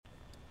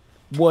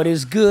What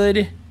is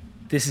good?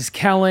 This is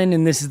Kellen,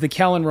 and this is the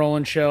Kellen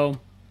Rowland Show.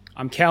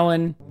 I'm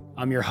Kellen.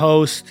 I'm your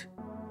host.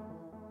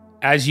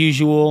 As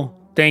usual,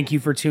 thank you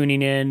for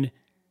tuning in.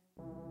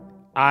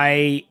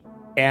 I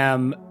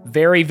am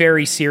very,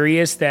 very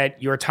serious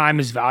that your time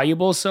is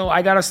valuable, so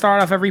I got to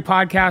start off every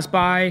podcast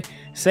by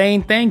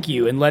saying thank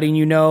you and letting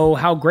you know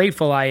how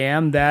grateful I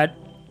am that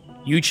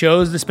you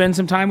chose to spend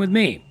some time with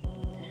me.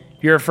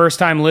 If you're a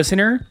first-time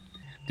listener,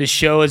 this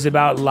show is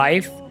about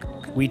life.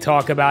 We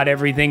talk about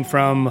everything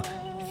from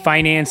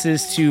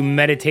finances to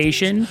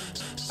meditation.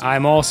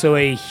 I'm also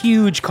a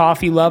huge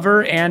coffee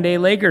lover and a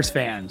Lakers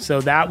fan,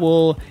 so that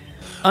will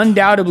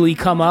undoubtedly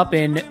come up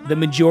in the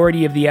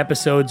majority of the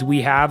episodes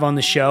we have on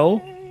the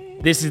show.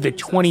 This is the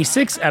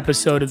 26th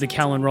episode of the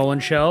Kellen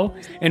Rowland Show,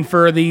 and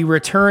for the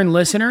return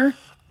listener,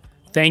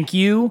 thank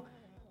you.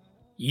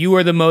 You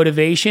are the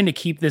motivation to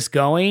keep this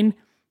going.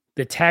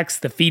 The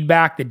text, the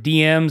feedback, the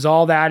DMs,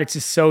 all that, it's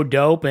just so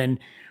dope. And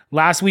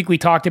last week we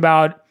talked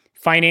about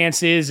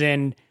finances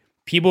and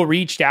people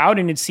reached out,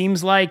 and it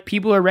seems like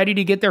people are ready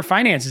to get their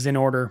finances in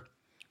order,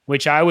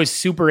 which I was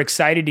super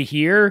excited to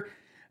hear.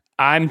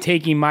 I'm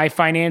taking my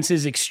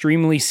finances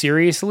extremely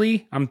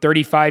seriously. I'm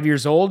 35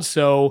 years old,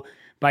 so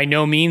by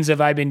no means have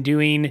I been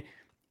doing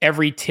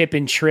every tip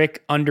and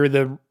trick under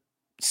the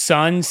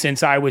sun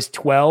since I was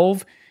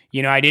 12.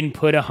 You know, I didn't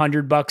put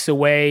 $100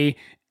 away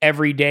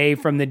every day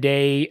from the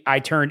day I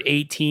turned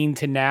 18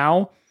 to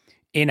now.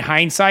 In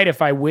hindsight,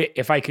 if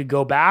I could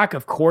go back,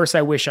 of course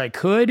I wish I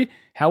could.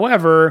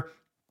 However,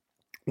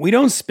 we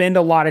don't spend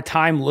a lot of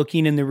time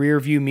looking in the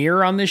rearview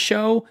mirror on this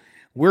show.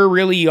 We're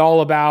really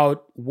all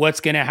about what's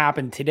going to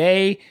happen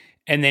today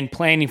and then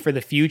planning for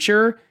the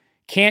future.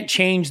 Can't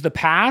change the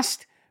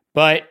past,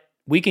 but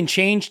we can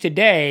change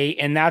today,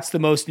 and that's the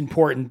most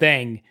important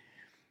thing.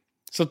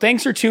 So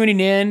thanks for tuning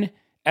in.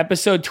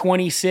 Episode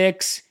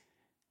 26.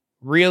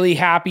 Really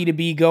happy to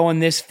be going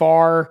this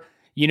far.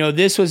 You know,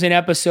 this was an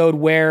episode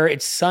where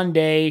it's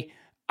Sunday.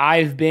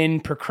 I've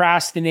been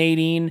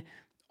procrastinating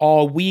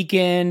all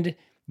weekend.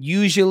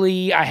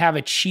 Usually I have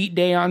a cheat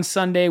day on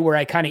Sunday where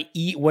I kind of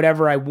eat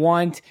whatever I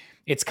want.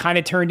 It's kind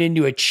of turned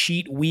into a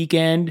cheat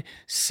weekend.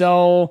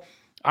 So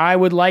I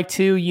would like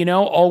to,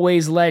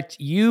 always let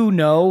you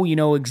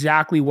know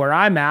exactly where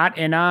I'm at.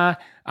 And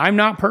I'm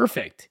not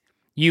perfect.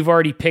 You've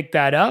already picked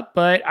that up,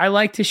 but I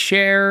like to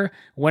share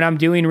when I'm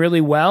doing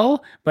really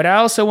well. But I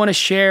also want to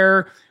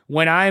share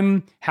when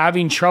I'm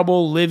having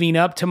trouble living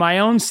up to my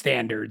own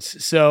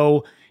standards.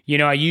 So,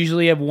 I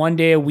usually have one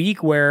day a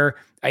week where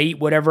I eat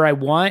whatever I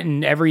want,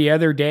 and every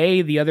other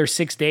day, the other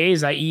 6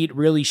 days, I eat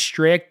really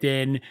strict,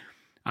 and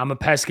I'm a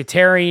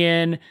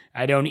pescatarian.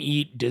 I don't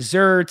eat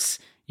desserts,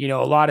 a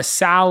lot of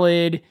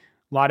salad,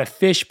 a lot of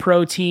fish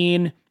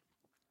protein,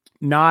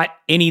 not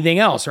anything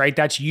else, right?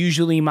 That's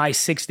usually my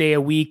 6 day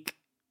a week.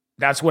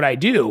 That's what I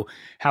do.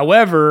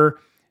 However,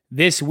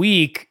 this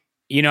week,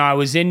 I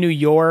was in New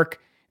York.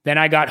 Then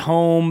I got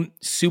home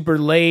super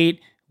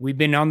late. We've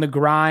been on the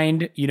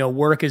grind.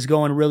 Work is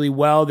going really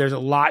well. There's a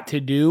lot to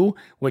do,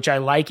 which I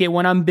like it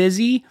when I'm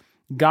busy.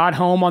 Got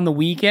home on the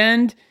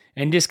weekend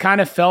and just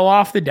kind of fell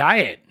off the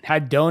diet.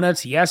 Had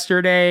donuts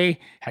yesterday,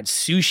 had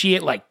sushi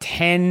at like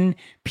 10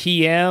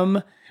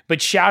 p.m.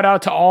 But shout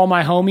out to all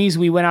my homies.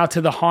 We went out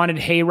to the haunted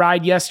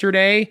hayride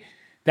yesterday.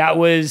 That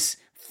was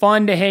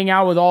fun to hang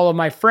out with all of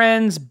my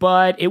friends,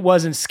 but it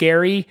wasn't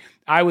scary.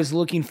 I was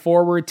looking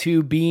forward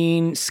to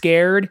being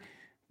scared,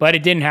 but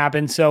it didn't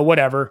happen, so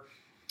whatever.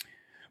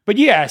 But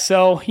yeah,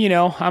 so,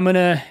 I'm going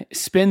to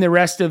spend the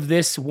rest of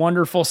this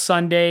wonderful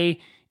Sunday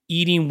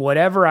eating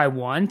whatever I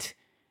want,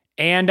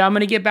 and I'm going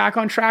to get back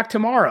on track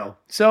tomorrow.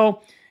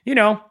 So,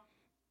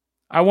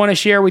 I want to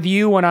share with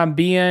you when I'm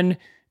being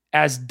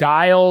as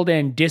dialed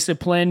and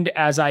disciplined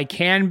as I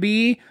can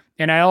be,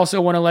 and I also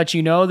want to let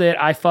you know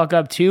that I fuck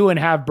up too and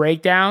have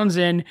breakdowns,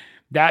 and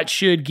that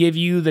should give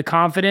you the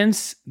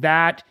confidence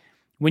that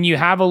when you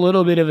have a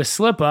little bit of a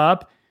slip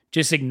up,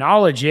 just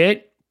acknowledge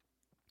it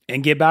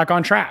and get back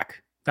on track.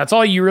 That's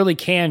all you really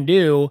can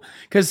do.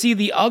 Because see,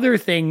 the other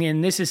thing,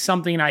 and this is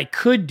something I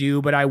could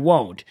do, but I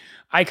won't.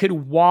 I could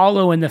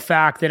wallow in the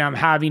fact that I'm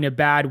having a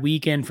bad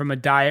weekend from a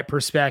diet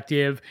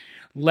perspective,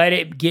 let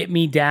it get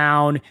me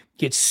down,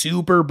 get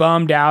super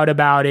bummed out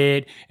about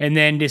it, and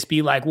then just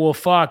be like, well,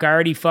 fuck, I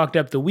already fucked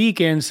up the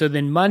weekend, so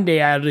then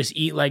Monday I'll just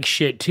eat like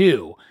shit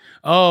too.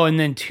 Oh, and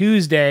then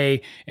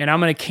Tuesday, and I'm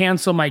going to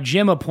cancel my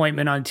gym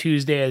appointment on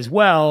Tuesday as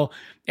well.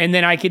 And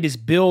then I could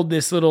just build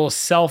this little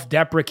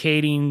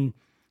self-deprecating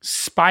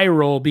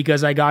spiral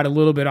because I got a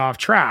little bit off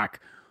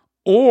track.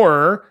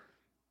 Or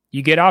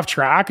you get off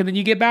track and then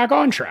you get back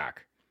on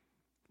track.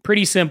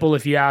 Pretty simple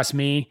if you ask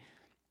me.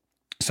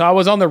 So I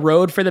was on the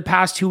road for the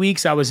past 2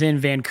 weeks. I was in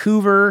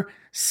Vancouver,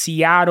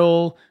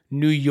 Seattle,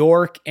 New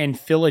York, and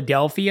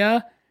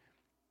Philadelphia.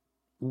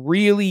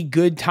 Really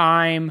good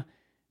time.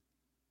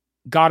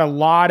 Got a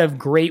lot of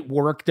great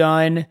work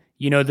done.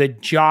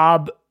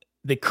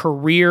 The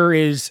career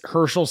is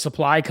Herschel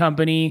Supply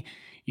Company.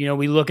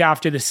 We look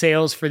after the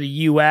sales for the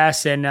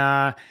U.S. and,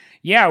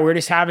 yeah, we're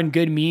just having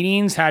good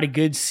meetings, had a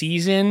good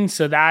season.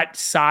 So that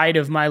side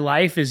of my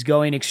life is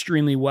going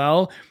extremely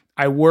well.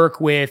 I work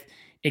with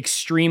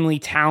extremely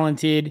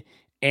talented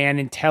and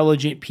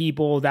intelligent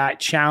people that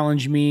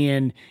challenge me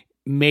and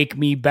make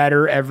me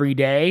better every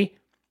day.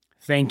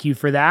 Thank you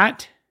for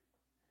that.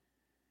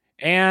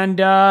 And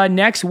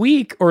next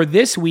week, or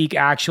this week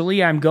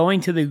actually, I'm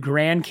going to the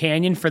Grand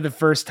Canyon for the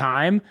first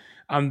time.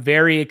 I'm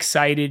very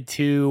excited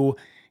to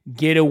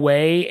get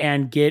away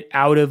and get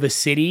out of a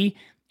city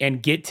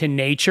and get to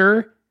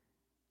nature.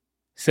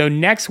 So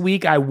next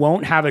week, I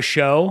won't have a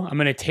show. I'm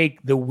going to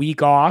take the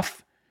week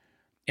off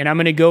and I'm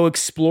going to go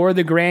explore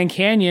the Grand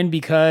Canyon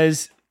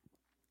because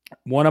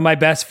one of my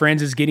best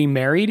friends is getting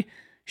married.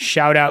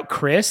 Shout out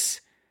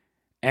Chris.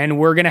 And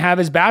we're going to have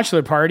his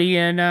bachelor party.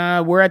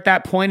 And we're at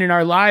that point in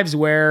our lives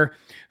where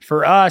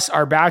for us,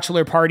 our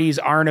bachelor parties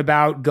aren't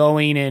about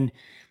going and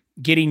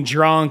getting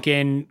drunk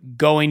and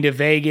going to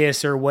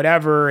Vegas or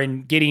whatever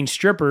and getting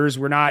strippers.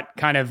 We're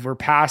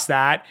past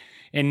that.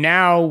 And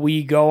now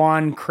we go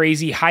on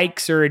crazy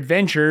hikes or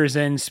adventures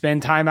and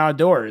spend time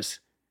outdoors.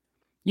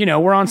 You know,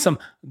 we're on some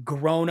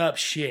grown up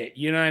shit.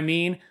 You know what I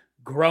mean?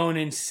 Grown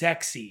and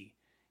sexy.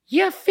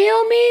 You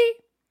feel me?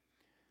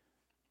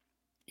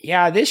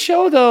 Yeah, this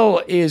show,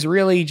 though, is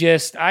really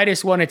I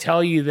just want to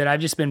tell you that I've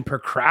just been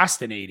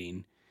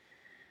procrastinating.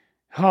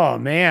 Oh,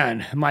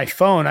 man, my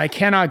phone. I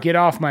cannot get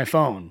off my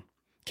phone.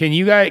 Can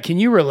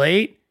you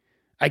relate?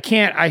 I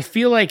can't. I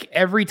feel like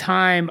every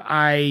time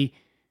I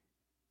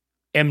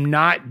am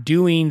not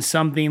doing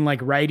something like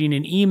writing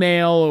an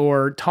email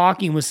or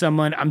talking with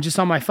someone, I'm just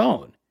on my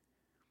phone.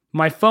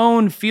 My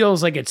phone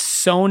feels like it's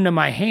sewn to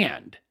my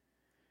hand.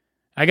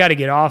 I got to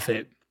get off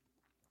it.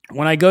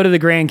 When I go to the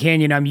Grand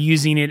Canyon, I'm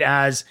using it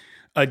as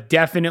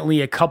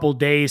definitely a couple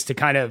days to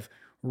kind of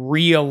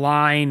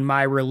realign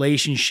my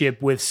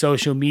relationship with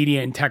social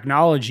media and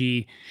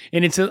technology.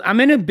 And I'm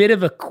in a bit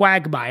of a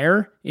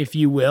quagmire, if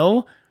you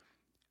will.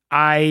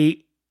 I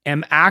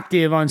am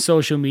active on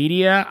social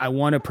media. I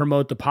want to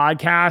promote the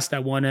podcast. I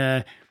want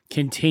to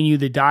continue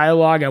the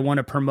dialogue. I want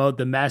to promote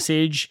the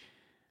message.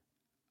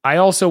 I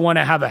also want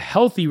to have a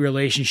healthy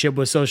relationship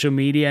with social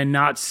media and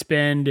not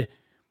spend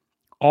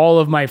all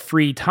of my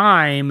free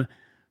time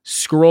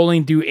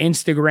scrolling through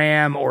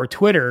Instagram or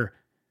Twitter.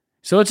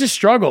 So it's a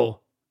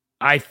struggle.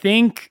 I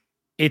think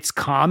it's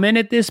common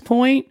at this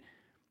point.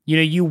 You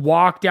know, you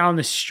walk down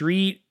the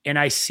street and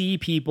I see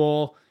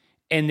people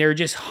and they're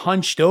just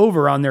hunched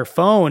over on their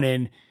phone.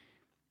 And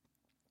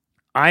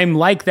I'm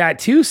like that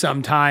too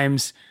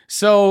sometimes.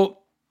 So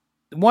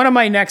one of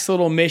my next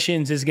little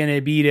missions is going to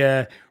be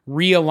to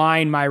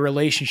realign my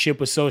relationship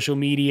with social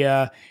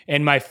media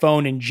and my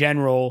phone in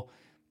general.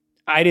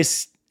 I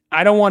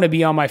don't want to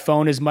be on my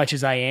phone as much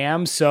as I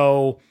am.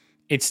 So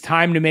it's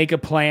time to make a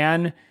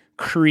plan,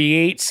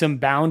 create some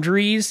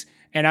boundaries,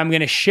 and I'm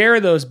going to share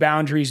those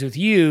boundaries with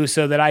you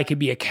so that I can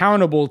be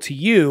accountable to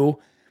you.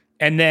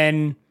 And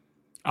then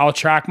I'll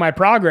track my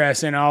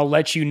progress and I'll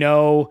let you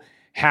know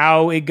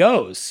how it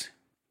goes.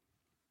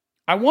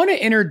 I want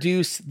to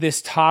introduce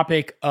this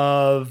topic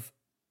of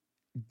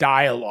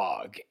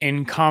dialogue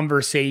and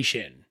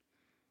conversation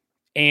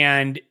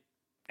and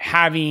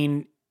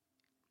having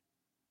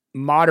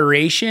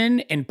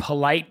moderation and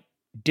polite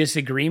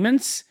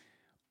disagreements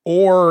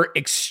or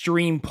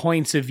extreme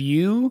points of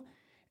view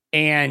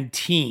and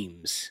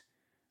teams.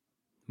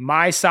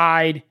 My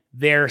side,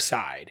 their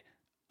side,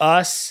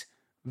 us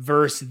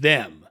versus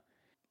them.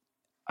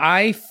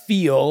 I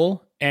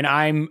feel, and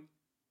I'm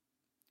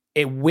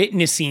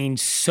witnessing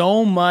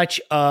so much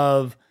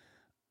of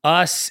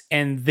us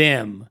and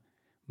them,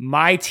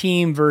 my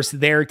team versus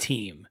their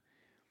team.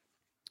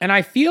 And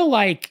I feel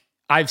like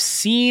I've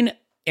seen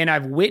and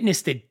I've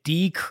witnessed a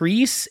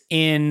decrease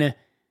in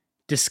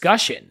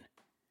discussion.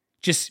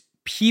 Just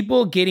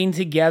people getting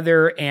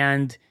together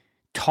and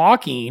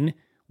talking,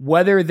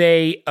 whether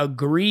they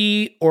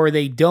agree or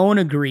they don't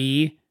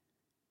agree,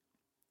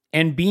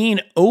 and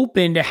being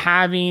open to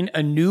having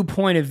a new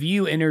point of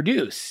view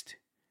introduced.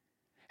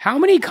 How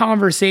many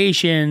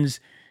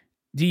conversations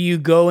do you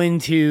go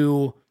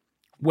into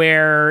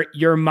where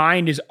your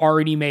mind is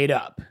already made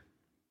up?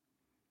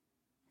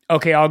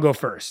 Okay, I'll go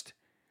first.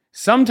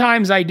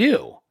 Sometimes I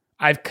do.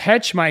 I've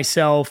catch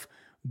myself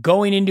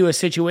going into a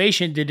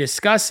situation to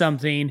discuss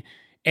something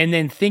and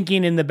then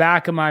thinking in the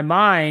back of my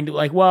mind,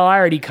 like, well, I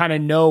already kind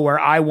of know where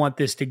I want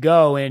this to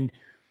go. And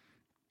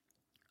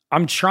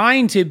I'm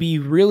trying to be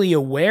really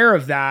aware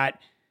of that.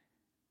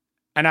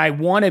 And I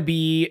want to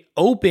be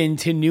open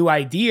to new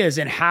ideas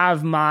and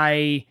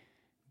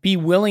be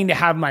willing to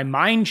have my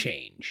mind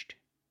changed.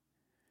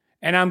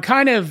 And I'm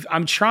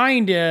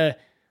trying to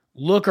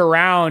look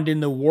around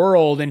in the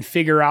world and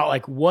figure out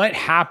like what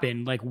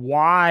happened, like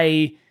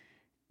why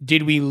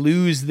did we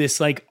lose this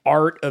like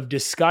art of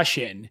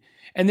discussion?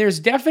 And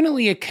there's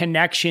definitely a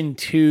connection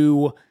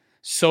to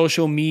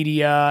social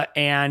media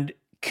and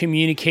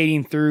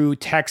communicating through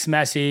text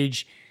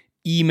message,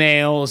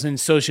 emails, and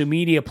social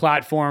media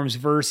platforms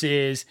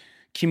versus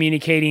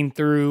communicating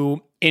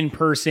through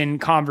in-person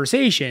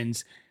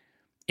conversations.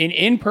 An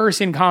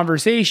in-person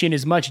conversation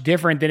is much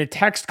different than a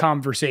text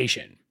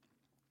conversation.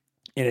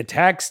 In a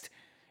text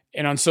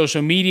and on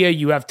social media,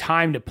 you have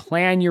time to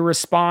plan your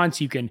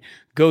response. You can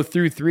go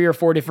through 3 or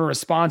 4 different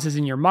responses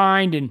in your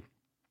mind and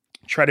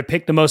try to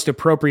pick the most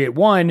appropriate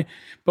one.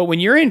 But when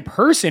you're in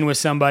person with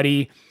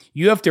somebody,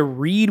 you have to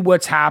read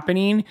what's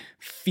happening,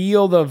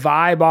 feel the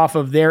vibe off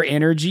of their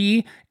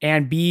energy,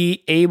 and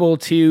be able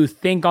to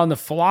think on the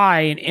fly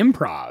and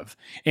improv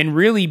and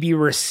really be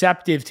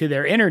receptive to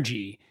their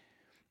energy.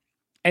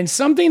 And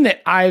something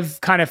that I've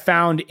kind of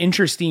found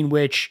interesting,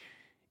 which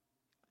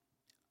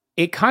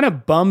it kind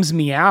of bums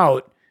me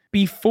out,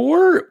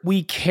 before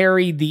we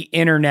carried the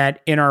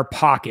internet in our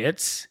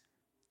pockets,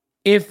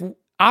 if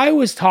I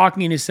was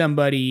talking to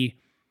somebody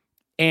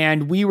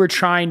and we were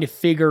trying to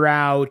figure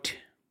out,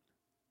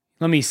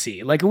 let me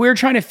see, like we were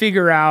trying to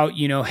figure out,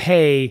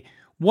 hey,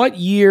 what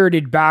year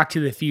did Back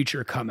to the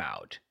Future come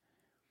out?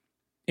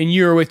 And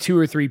you were with 2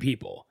 or 3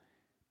 people.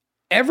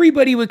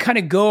 Everybody would kind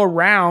of go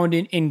around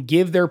and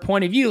give their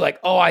point of view, like,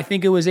 oh, I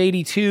think it was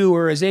 82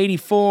 or it was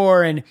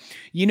 84. And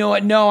you know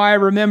what? No, I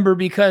remember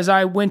because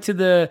I went to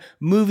the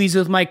movies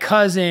with my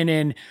cousin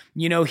and,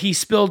 he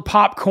spilled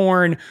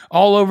popcorn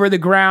all over the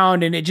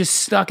ground and it just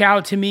stuck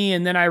out to me.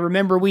 And then I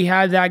remember we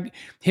had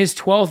his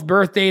 12th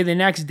birthday the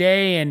next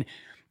day. And,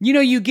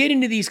 you get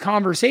into these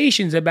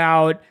conversations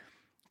about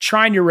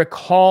trying to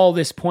recall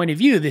this point of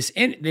view, this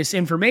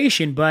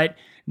information, but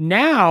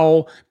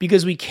now,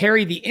 because we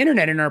carry the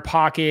internet in our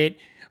pocket,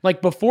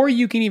 like before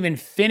you can even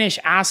finish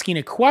asking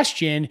a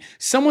question,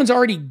 someone's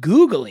already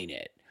Googling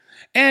it.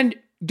 And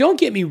don't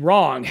get me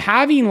wrong,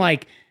 having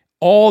like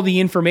all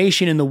the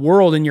information in the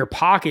world in your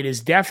pocket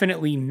is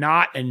definitely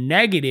not a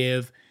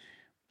negative.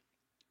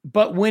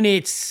 But when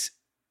it's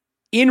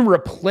in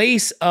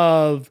replace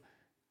of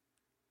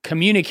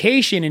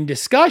communication and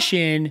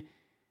discussion,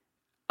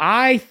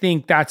 I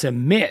think that's a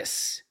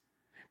miss.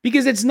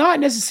 Because it's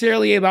not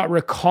necessarily about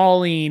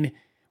recalling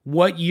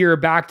what year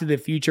Back to the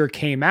Future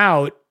came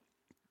out.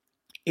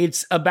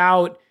 It's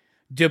about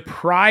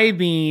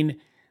depriving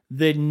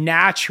the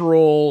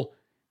natural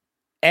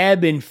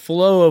ebb and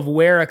flow of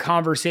where a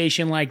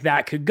conversation like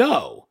that could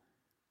go.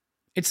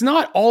 It's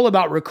not all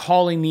about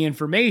recalling the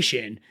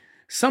information.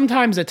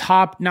 Sometimes a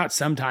topic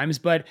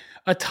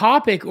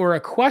or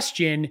a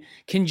question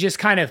can just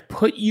kind of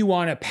put you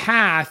on a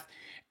path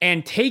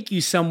and take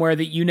you somewhere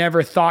that you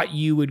never thought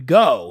you would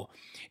go.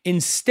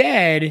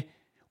 Instead,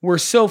 we're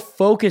so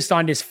focused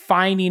on just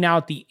finding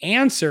out the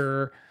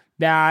answer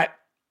that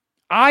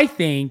I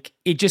think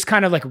it just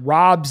kind of like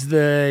robs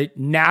the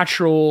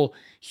natural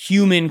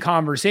human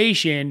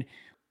conversation.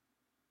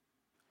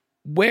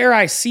 Where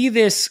I see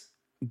this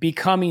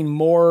becoming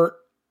more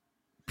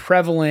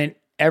prevalent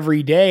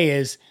every day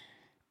is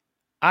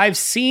I've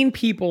seen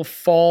people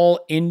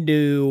fall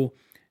into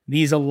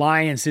these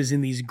alliances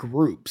in these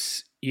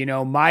groups,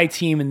 my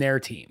team and their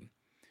team.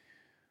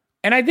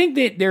 And I think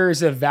that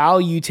there's a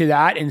value to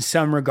that in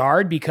some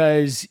regard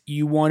because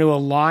you want to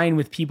align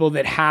with people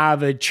that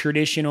have a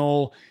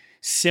traditional,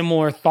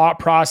 similar thought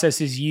process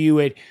as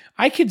you.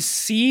 I could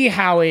see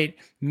how it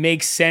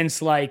makes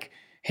sense, like,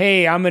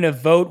 hey, I'm going to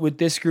vote with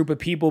this group of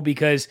people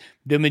because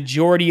the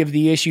majority of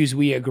the issues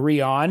we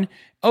agree on.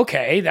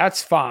 Okay,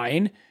 that's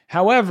fine.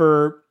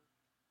 However,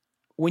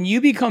 when you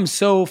become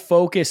so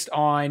focused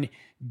on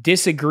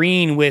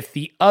disagreeing with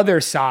the other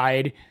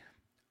side,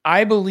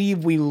 I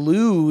believe we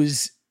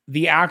lose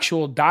the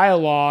actual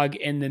dialogue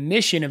and the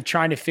mission of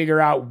trying to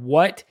figure out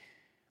what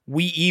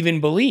we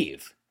even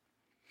believe.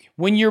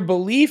 When your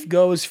belief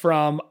goes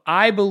from,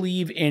 I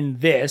believe in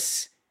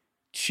this,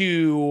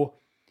 to,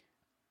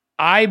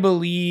 I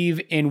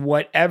believe in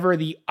whatever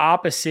the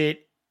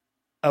opposite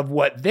of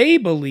what they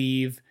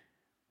believe,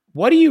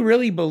 what do you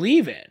really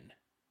believe in?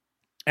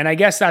 And I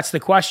guess that's the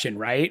question,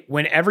 right?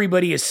 When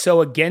everybody is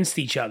so against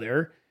each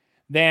other,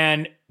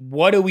 then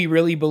what do we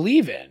really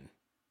believe in?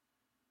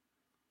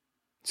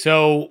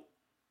 So,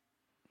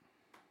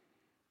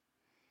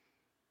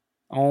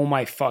 oh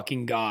my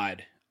fucking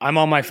God, I'm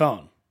on my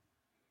phone.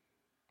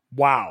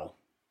 Wow.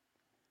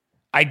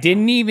 I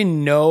didn't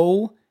even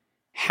know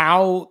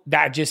how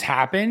that just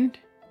happened.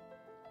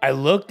 I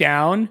looked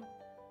down,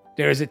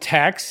 there's a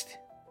text.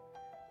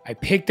 I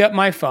picked up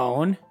my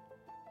phone,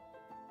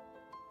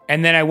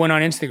 and then I went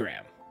on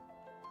Instagram.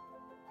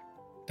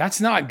 That's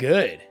not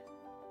good.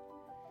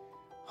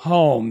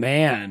 Oh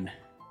man.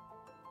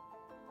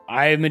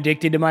 I am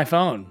addicted to my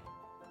phone.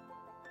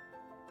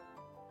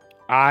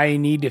 I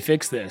need to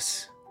fix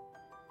this.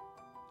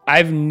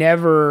 I've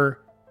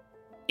never,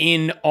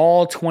 in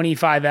all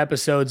 25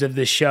 episodes of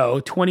this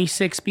show,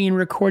 26 being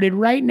recorded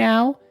right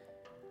now,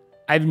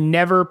 I've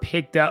never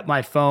picked up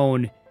my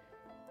phone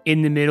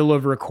in the middle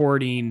of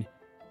recording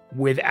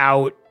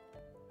without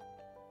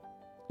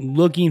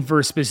looking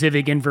for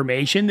specific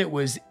information that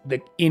was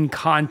in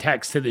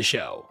context to the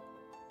show.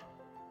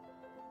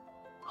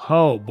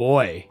 Oh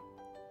boy.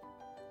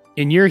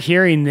 And you're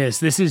hearing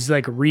this is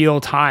like real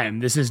time.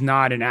 This is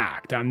not an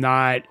act. I'm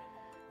not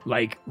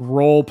like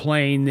role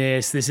playing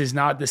this. This is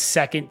not the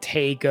second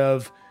take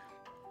of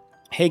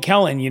hey,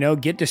 Kellen,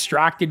 get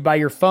distracted by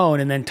your phone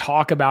and then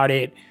talk about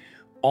it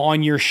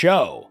on your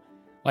show.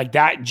 Like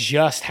that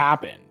just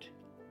happened.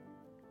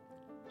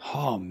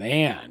 Oh,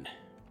 man.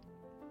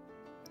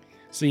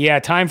 So yeah,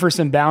 time for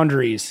some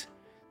boundaries.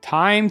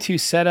 Time to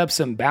set up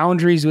some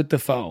boundaries with the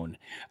phone.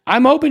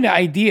 I'm open to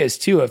ideas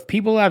too. If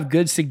people have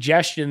good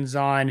suggestions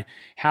on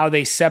how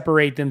they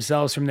separate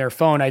themselves from their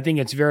phone, I think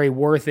it's very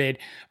worth it.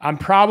 I'm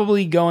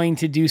probably going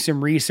to do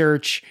some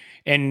research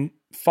and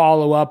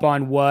follow up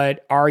on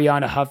what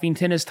Ariana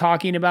Huffington is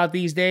talking about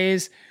these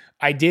days.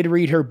 I did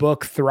read her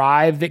book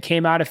Thrive that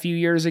came out a few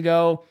years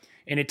ago,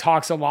 and it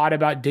talks a lot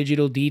about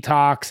digital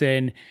detox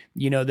and,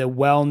 the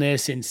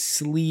wellness and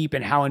sleep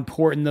and how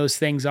important those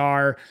things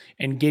are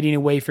and getting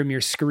away from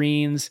your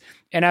screens.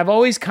 And I've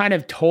always kind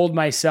of told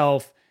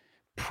myself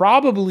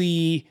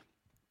probably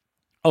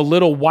a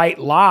little white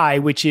lie,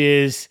 which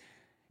is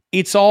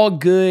it's all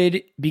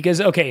good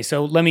because, okay,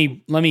 so let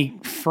me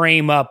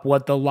frame up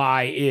what the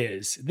lie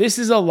is. This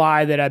is a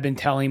lie that I've been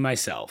telling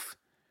myself.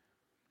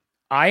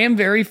 I am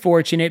very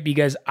fortunate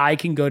because I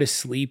can go to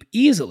sleep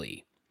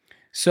easily.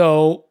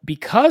 So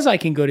because I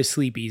can go to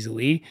sleep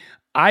easily,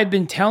 I've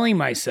been telling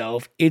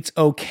myself it's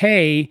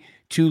okay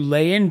to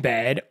lay in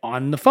bed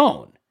on the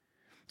phone.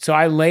 So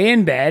I lay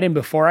in bed and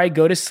before I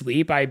go to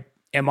sleep, I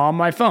am on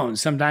my phone.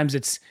 Sometimes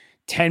it's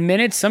 10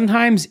 minutes,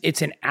 sometimes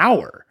it's an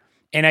hour.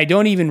 And I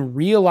don't even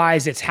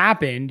realize it's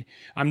happened.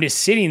 I'm just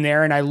sitting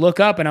there and I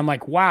look up and I'm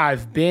like, wow,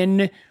 I've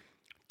been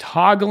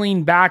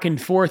toggling back and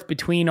forth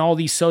between all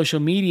these social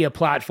media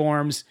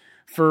platforms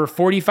for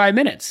 45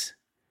 minutes.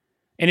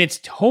 And it's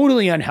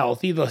totally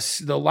unhealthy.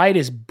 The light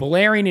is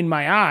blaring in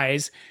my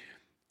eyes.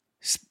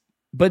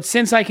 But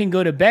since I can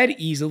go to bed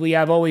easily,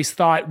 I've always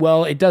thought,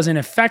 well, it doesn't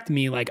affect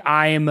me. Like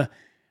I'm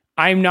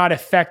not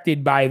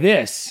affected by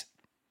this.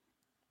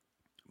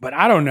 But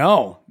I don't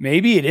know.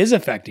 Maybe it is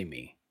affecting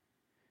me.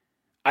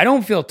 I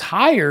don't feel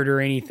tired or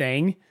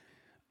anything.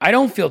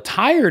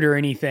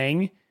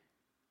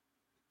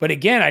 But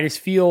again, I just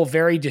feel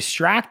very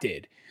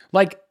distracted.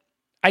 Like,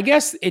 I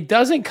guess it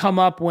doesn't come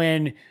up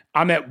when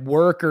I'm at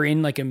work or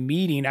in like a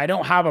meeting. I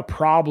don't have a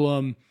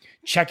problem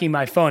checking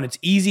my phone. It's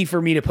easy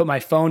for me to put my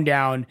phone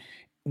down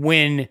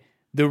when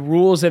the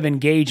rules of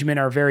engagement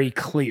are very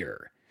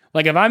clear.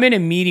 Like if I'm in a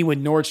meeting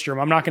with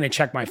Nordstrom, I'm not going to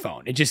check my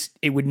phone.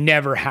 It would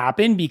never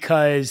happen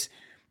because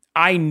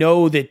I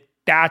know that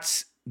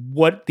that's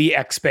what the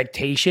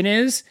expectation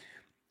is.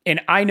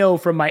 And I know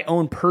from my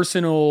own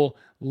personal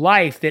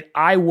life that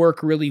I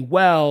work really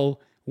well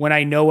when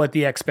I know what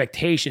the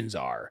expectations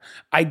are.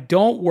 I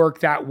don't work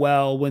that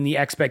well when the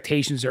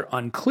expectations are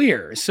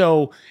unclear.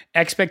 So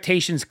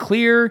expectations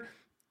clear,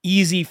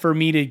 easy for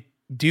me to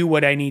do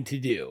what I need to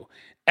do.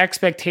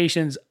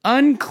 Expectations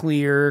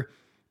unclear,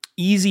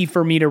 easy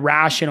for me to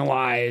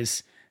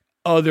rationalize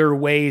other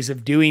ways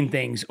of doing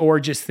things or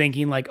just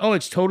thinking like, oh,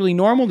 it's totally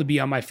normal to be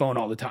on my phone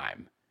all the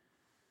time.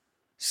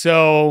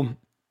 So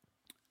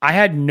I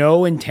had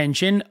no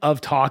intention of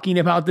talking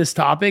about this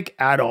topic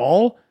at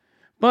all,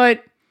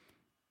 but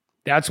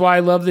that's why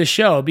I love this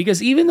show,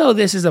 because even though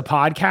this is a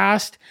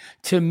podcast,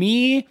 to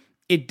me,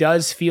 it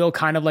does feel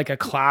kind of like a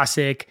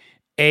classic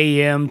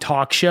AM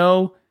talk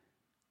show.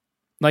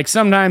 Like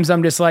sometimes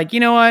I'm just like, you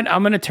know what?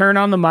 I'm going to turn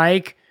on the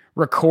mic,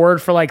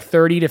 record for like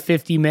 30 to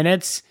 50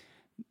 minutes,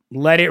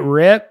 let it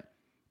rip.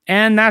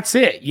 And that's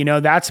it.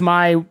 That's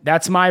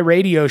my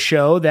radio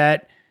show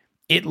that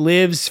it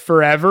lives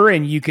forever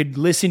and you could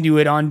listen to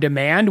it on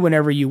demand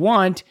whenever you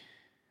want.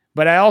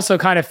 But I also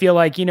kind of feel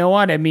like, you know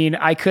what? I mean,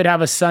 I could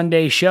have a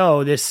Sunday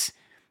show this,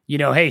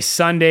 hey,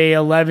 Sunday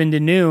 11 to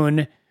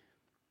noon.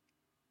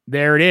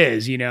 There it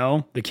is,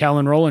 the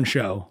Kellen Rowland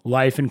Show,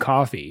 Life and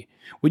Coffee.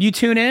 Would you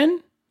tune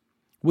in?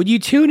 Would you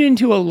tune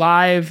into a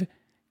live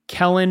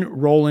Kellen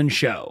Rowland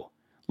Show?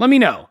 Let me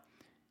know.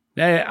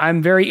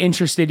 I'm very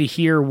interested to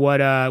hear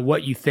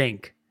what you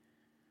think.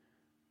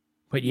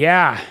 But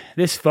yeah,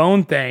 this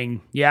phone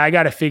thing, I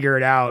got to figure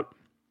it out.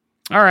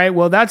 All right,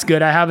 well, that's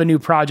good. I have a new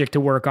project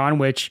to work on,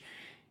 which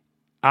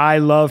I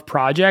love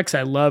projects.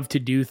 I love to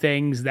do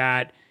things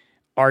that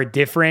are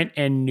different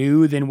and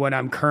new than what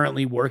I'm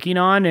currently working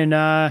on.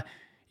 And,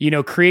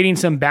 creating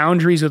some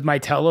boundaries with my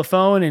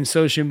telephone and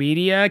social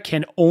media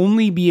can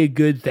only be a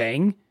good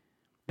thing.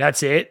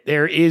 That's it.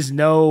 There is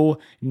no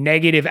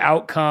negative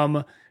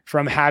outcome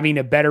from having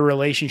a better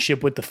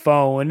relationship with the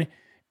phone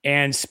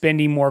and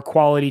spending more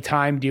quality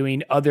time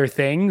doing other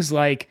things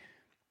like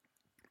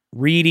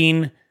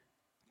reading,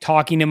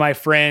 talking to my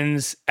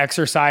friends,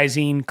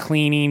 exercising,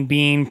 cleaning,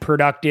 being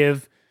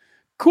productive.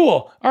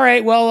 Cool. All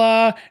right.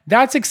 Well,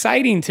 that's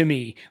exciting to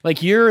me.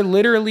 Like you're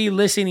literally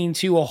listening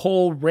to a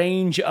whole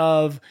range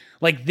of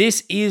like,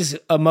 this is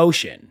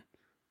emotion.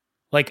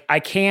 Like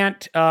I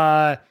can't,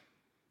 I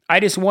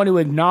just want to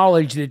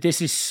acknowledge that this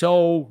is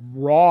so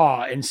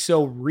raw and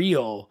so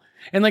real.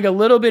 And like a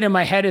little bit in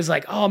my head is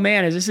like, oh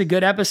man, is this a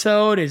good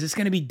episode? Is this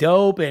going to be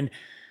dope?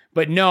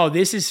 But no,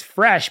 this is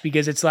fresh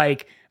because it's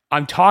like,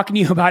 I'm talking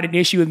to you about an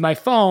issue with my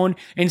phone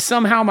and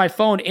somehow my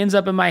phone ends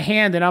up in my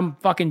hand and I'm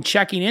fucking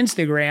checking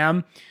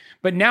Instagram.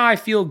 But now I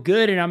feel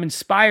good and I'm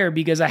inspired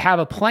because I have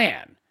a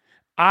plan.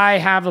 I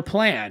have a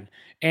plan.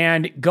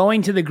 And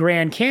going to the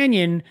Grand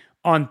Canyon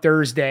on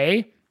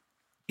Thursday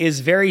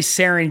is very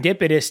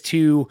serendipitous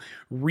to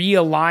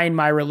realign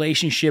my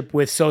relationship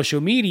with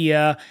social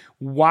media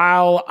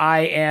while I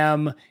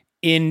am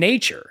in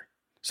nature.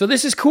 So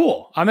this is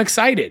cool. I'm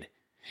excited.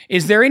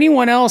 Is there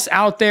anyone else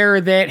out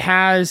there that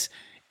has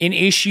an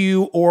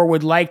issue or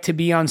would like to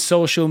be on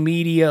social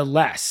media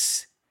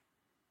less?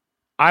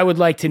 I would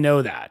like to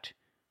know that.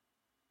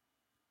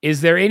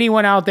 Is there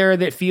anyone out there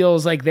that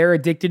feels like they're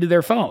addicted to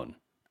their phone?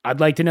 I'd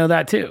like to know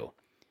that too.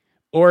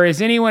 Or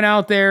is anyone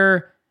out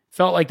there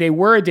felt like they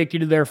were addicted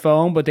to their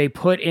phone, but they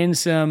put in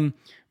some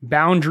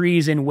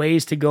boundaries and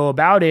ways to go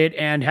about it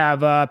and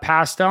have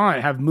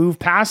have moved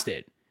past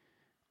it?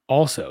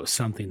 Also,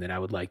 something that I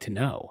would like to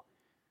know.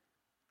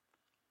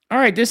 All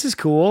right, this is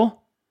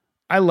cool.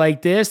 I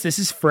like this. This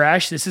is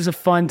fresh. This is a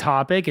fun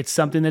topic. It's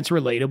something that's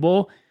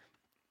relatable.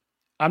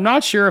 I'm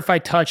not sure if I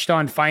touched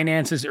on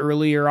finances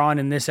earlier on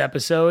in this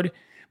episode,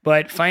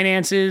 but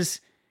finances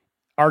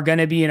are going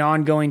to be an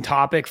ongoing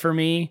topic for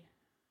me.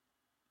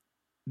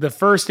 The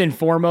first and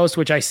foremost,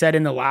 which I said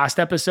in the last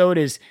episode,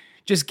 is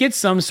just get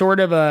some sort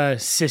of a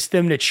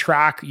system to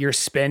track your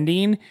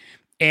spending.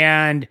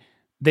 And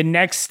the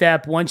next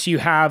step, once you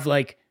have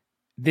like,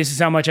 this is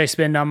how much I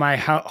spend on my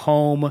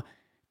home,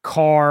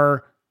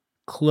 car,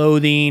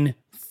 clothing,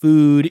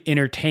 food,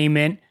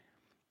 entertainment.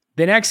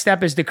 The next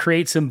step is to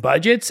create some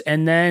budgets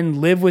and then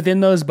live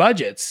within those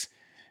budgets.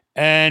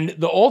 And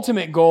the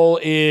ultimate goal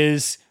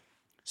is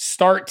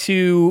start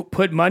to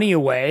put money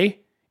away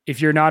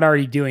if you're not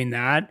already doing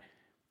that.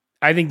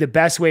 I think the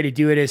best way to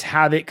do it is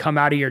have it come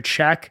out of your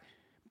check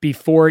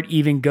before it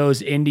even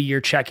goes into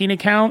your checking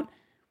account.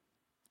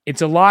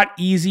 It's a lot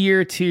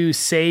easier to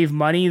save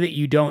money that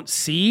you don't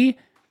see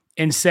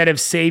instead of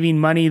saving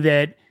money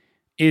that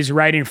is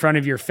right in front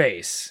of your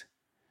face.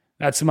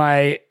 That's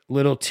my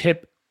little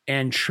tip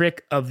and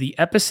trick of the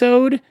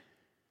episode.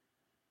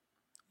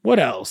 What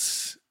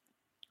else?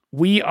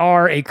 We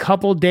are a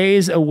couple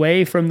days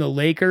away from the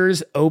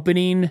Lakers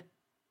opening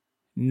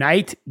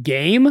night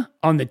game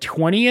on the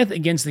 20th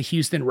against the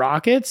Houston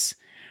Rockets.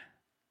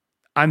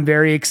 I'm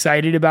very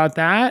excited about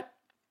that.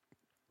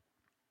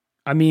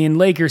 I mean,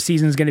 Lakers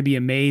season is going to be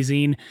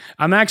amazing.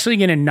 I'm actually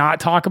going to not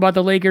talk about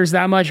the Lakers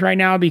that much right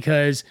now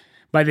because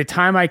by the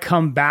time I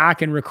come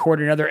back and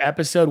record another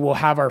episode, we'll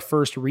have our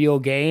first real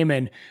game,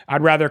 and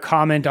I'd rather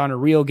comment on a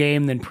real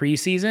game than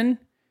preseason.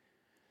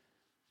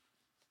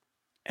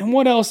 And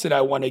what else did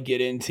I want to get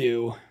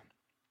into?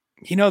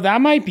 You know, that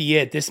might be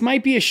it. This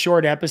might be a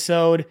short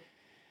episode.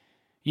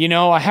 You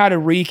know, I had a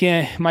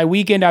weekend. My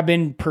weekend, I've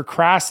been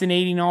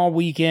procrastinating all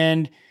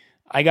weekend.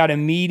 I got a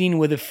meeting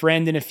with a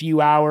friend in a few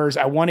hours.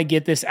 I want to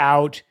get this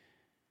out.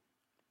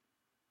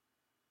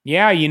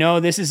 Yeah, you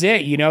know, this is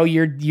it. You know,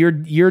 you're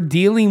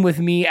dealing with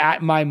me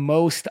at my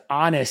most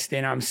honest,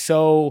 and I'm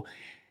so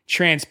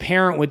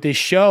transparent with this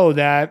show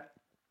that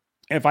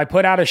if I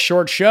put out a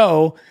short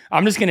show,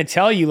 I'm just going to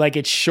tell you, like,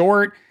 it's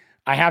short.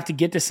 I have to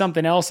get to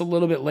something else a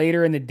little bit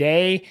later in the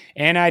day,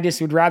 and I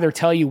just would rather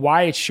tell you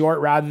why it's short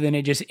rather than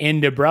it just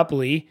end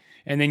abruptly,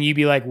 and then you'd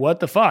be like, what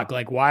the fuck?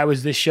 Like, why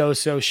was this show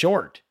so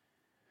short?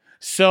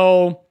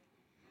 So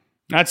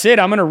that's it.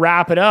 I'm going to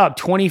wrap it up.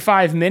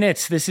 25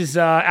 minutes. This is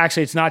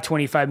actually, it's not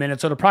 25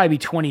 minutes. It'll probably be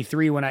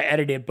 23 when I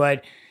edit it.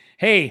 But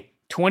hey,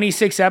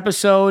 26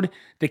 episode,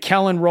 The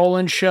Kellen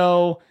Rowland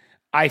Show.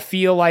 I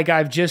feel like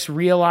I've just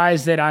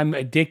realized that I'm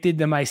addicted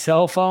to my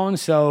cell phone.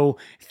 So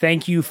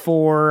thank you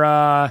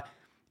for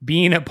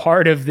being a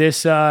part of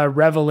this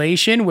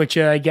revelation, which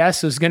I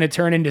guess is going to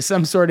turn into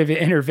some sort of an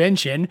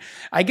intervention.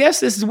 I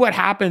guess this is what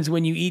happens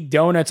when you eat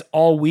donuts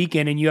all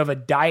weekend and you have a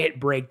diet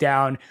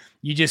breakdown.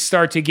 You just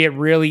start to get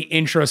really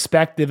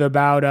introspective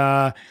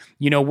about,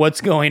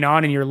 what's going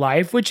on in your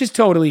life, which is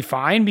totally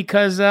fine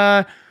because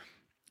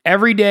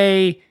every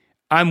day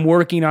I'm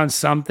working on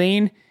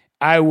something.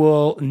 I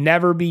will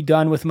never be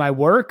done with my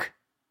work.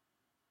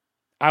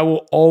 I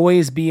will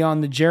always be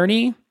on the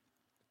journey,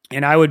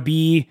 and I would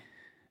be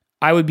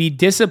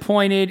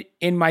disappointed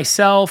in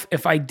myself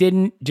if I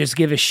didn't just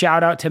give a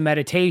shout out to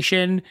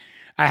meditation.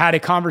 I had a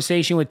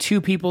conversation with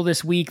 2 people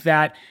this week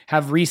that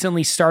have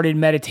recently started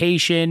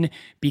meditation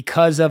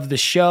because of the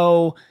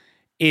show.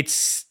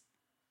 It's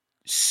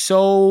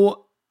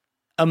so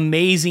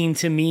amazing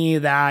to me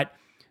that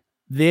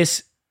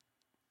this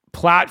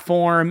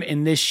platform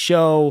and this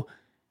show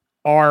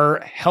are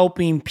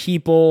helping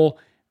people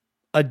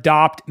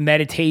adopt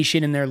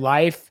meditation in their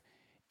life.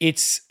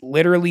 It's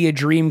literally a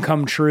dream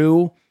come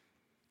true.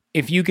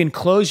 If you can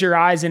close your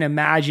eyes and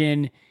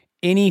imagine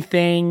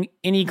anything,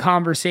 any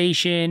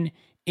conversation,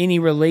 any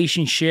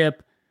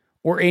relationship,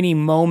 or any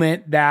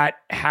moment that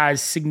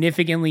has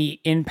significantly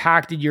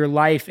impacted your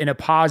life in a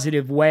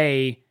positive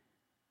way.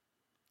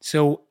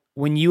 So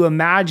when you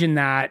imagine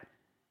that,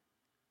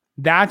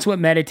 that's what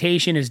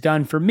meditation has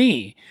done for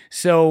me.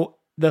 So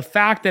the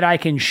fact that I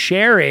can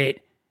share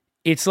it,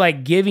 it's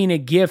like giving a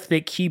gift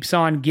that keeps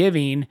on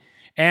giving.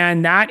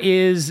 And that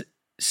is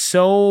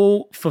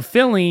so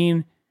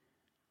fulfilling.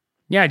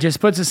 Yeah, it just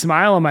puts a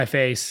smile on my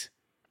face.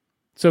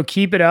 So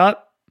keep it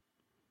up.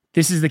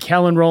 This is the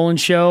Kellen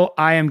Rowland Show.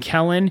 I am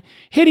Kellen,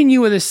 hitting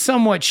you with a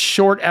somewhat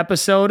short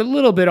episode, a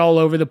little bit all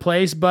over the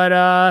place,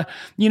 but,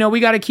 we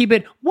got to keep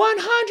it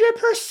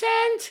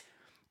 100%.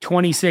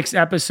 26th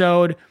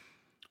episode.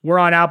 We're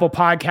on Apple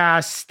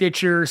Podcasts,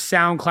 Stitcher,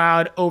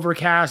 SoundCloud,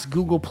 Overcast,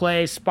 Google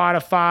Play,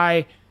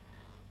 Spotify,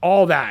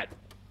 all that.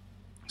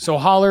 So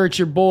holler at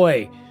your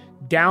boy.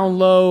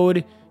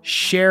 Download,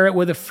 share it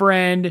with a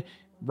friend,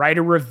 write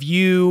a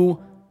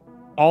review.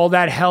 All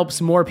that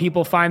helps more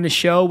people find the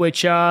show,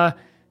 which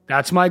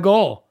that's my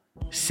goal.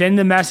 Send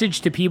the message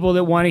to people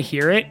that want to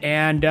hear it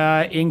and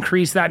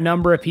increase that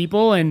number of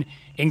people and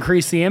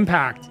increase the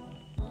impact.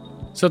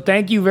 So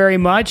thank you very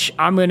much.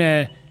 I'm going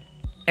to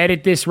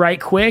edit this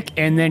right quick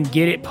and then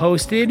get it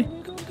posted.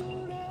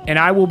 And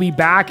I will be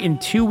back in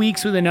 2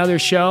 weeks with another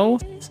show.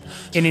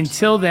 And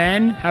until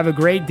then, have a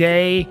great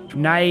day,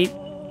 night,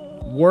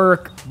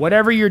 work,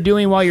 whatever you're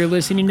doing while you're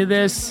listening to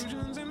this.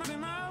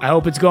 I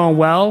hope it's going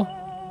well,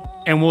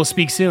 and we'll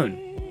speak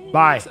soon.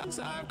 Bye.